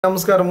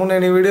నమస్కారము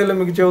నేను ఈ వీడియోలో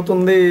మీకు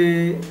చెబుతుంది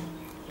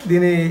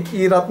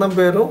ఈ రత్నం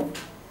పేరు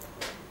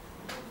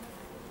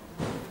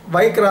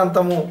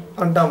వైక్రాంతము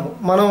అంటాము.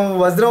 మనం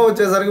వజ్రం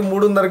వచ్చేసరికి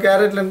 3.5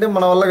 క్యారెట్లు అంటే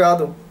మన వల్ల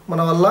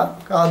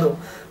కాదు.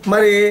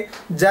 మరి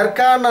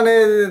జర్కాన్ అనే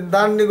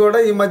దాన్ని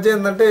కూడా ఈ మధ్య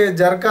ఏంటంటే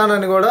జర్కాన్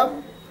అని కూడా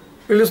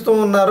పిలుస్తూ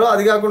ఉన్నారు.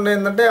 అది కాకుండా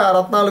ఏంటంటే ఆ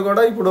రత్నాలు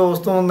కూడా ఇప్పుడు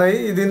వస్తూ ఉన్నాయి.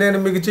 ఇది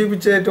నేను మీకు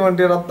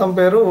చూపించేటువంటి రత్నం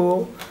పేరు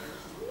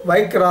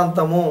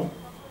వైక్రాంతము.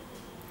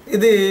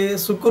 ఇది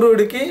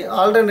శుక్రుడికి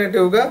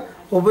ఆల్టర్నేటివ్గా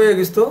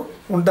ఉపయోగిస్తూ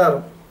ఉంటారు.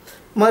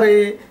 మరి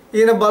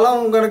ఈయన బలం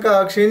కనుక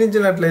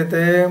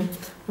క్షీణించినట్లయితే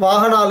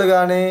వాహనాలు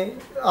కానీ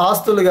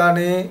ఆస్తులు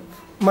కానీ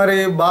మరి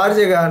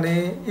భార్య కానీ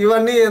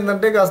ఇవన్నీ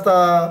ఏంటంటే కాస్త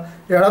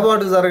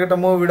ఎడబాటు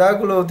జరగటము,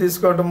 విడాకులు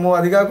తీసుకోవటము,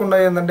 అది కాకుండా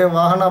ఏంటంటే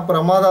వాహన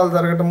ప్రమాదాలు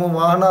జరగటము,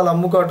 వాహనాలు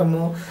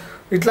అమ్ముకోవటము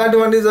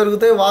ఇట్లాంటివన్నీ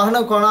జరుగుతాయి.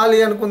 వాహనం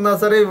కొనాలి అనుకున్నా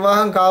సరే,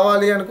 వివాహం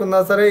కావాలి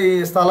అనుకున్నా సరే, ఈ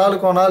స్థలాలు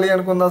కొనాలి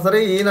అనుకున్నా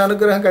సరే ఈయన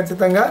అనుగ్రహం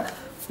ఖచ్చితంగా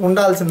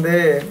ఉండాల్సిందే.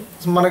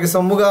 మనకి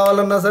సొమ్ము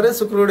కావాలన్నా సరే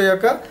శుక్రుడి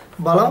యొక్క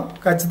బలం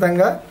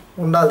ఖచ్చితంగా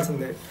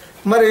ఉండాల్సిందే.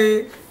 మరి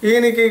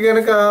ఈయనకి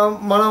కనుక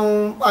మనం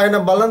ఆయన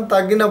బలం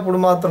తగ్గినప్పుడు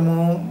మాత్రము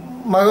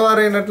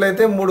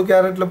మగవారైనట్లయితే 3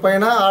 క్యారెట్ల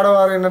పైన,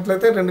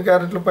 ఆడవారైనట్లయితే 2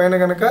 క్యారెట్ల పైన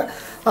కనుక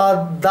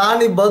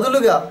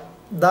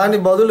దాని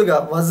బదులుగా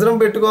వజ్రం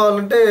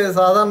పెట్టుకోవాలంటే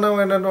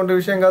సాధారణమైనటువంటి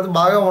విషయం కాదు.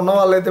 బాగా ఉన్న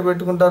వాళ్ళైతే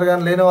పెట్టుకుంటారు,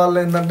 కానీ లేని వాళ్ళు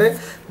ఏంటంటే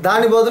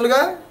దాని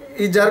బదులుగా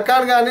ఈ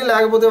జర్కాన్ కానీ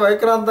లేకపోతే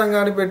వైక్రాంతం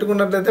కానీ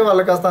పెట్టుకున్నట్లయితే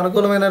వాళ్ళకి కాస్త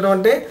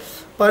అనుకూలమైనటువంటి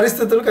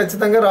పరిస్థితులు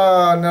ఖచ్చితంగా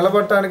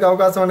నిలబడటానికి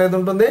అవకాశం అనేది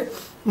ఉంటుంది.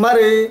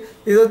 మరి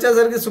ఇది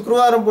వచ్చేసరికి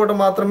శుక్రవారం పూట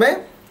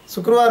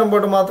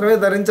మాత్రమే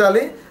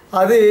ధరించాలి.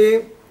 అది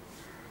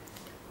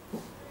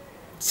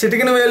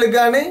చిటికిన వేలుకి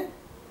కానీ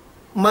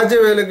మధ్య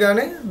వేలుకి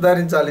కానీ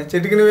ధరించాలి.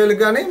 చిటికిన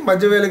వేలుకి కానీ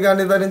మధ్య వేలుకి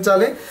కానీ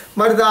ధరించాలి.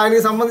 మరి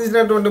దానికి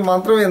సంబంధించినటువంటి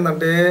మంత్రం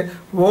ఏంటంటే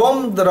ఓం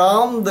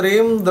ద్రాం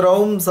ద్రీం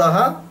ద్రౌం సహ,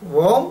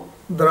 ఓం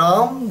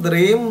ద్రాం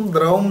ద్రీం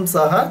ద్రౌం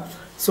సహ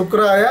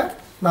శుక్రాయ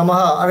నమః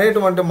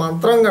అనేటువంటి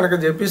మంత్రం కనుక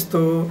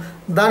జపిస్తూ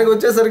దానికి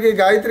వచ్చేసరికి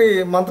గాయత్రి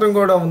మంత్రం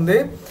కూడా ఉంది.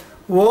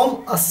 ఓం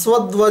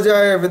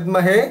అశ్వధ్వజాయ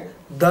విద్మహే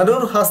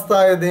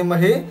ధనుర్హస్తాయ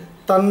ధీమహి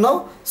తన్నో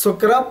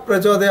శుక్ర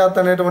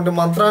ప్రచోదయాత్ అనేటువంటి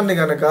మంత్రాన్ని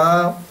కనుక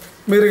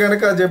మీరు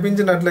కనుక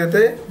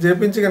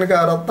జపించి కనుక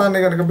ఆ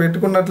రత్నాన్ని కనుక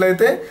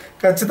పెట్టుకున్నట్లయితే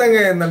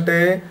ఖచ్చితంగా ఏంటంటే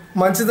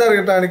మంచి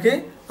జరగటానికి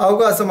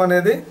అవకాశం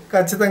అనేది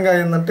ఖచ్చితంగా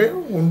ఏంటంటే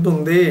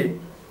ఉంటుంది.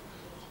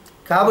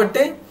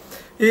 కాబట్టి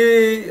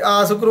ఆ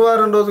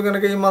శుక్రవారం రోజు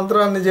కనుక ఈ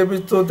మంత్రాన్ని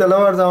జపిస్తూ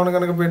తెల్లవారుజామున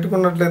కనుక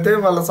పెట్టుకున్నట్లయితే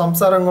వాళ్ళ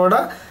సంసారం కూడా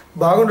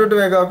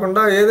బాగుండటమే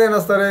కాకుండా ఏదైనా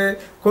సరే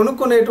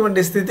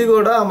కొనుక్కునేటువంటి స్థితి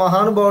కూడా ఆ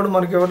మహానుభావుడు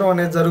మనకి ఇవ్వడం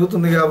అనేది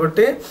జరుగుతుంది.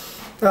 కాబట్టి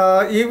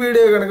ఈ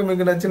వీడియో కనుక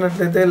మీకు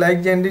నచ్చినట్లయితే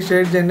లైక్ చేయండి,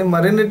 షేర్ చేయండి.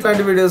 మరిన్ని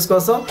ఇట్లాంటి వీడియోస్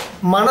కోసం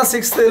మన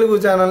 6 తెలుగు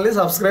ఛానల్ని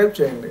సబ్స్క్రైబ్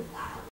చేయండి.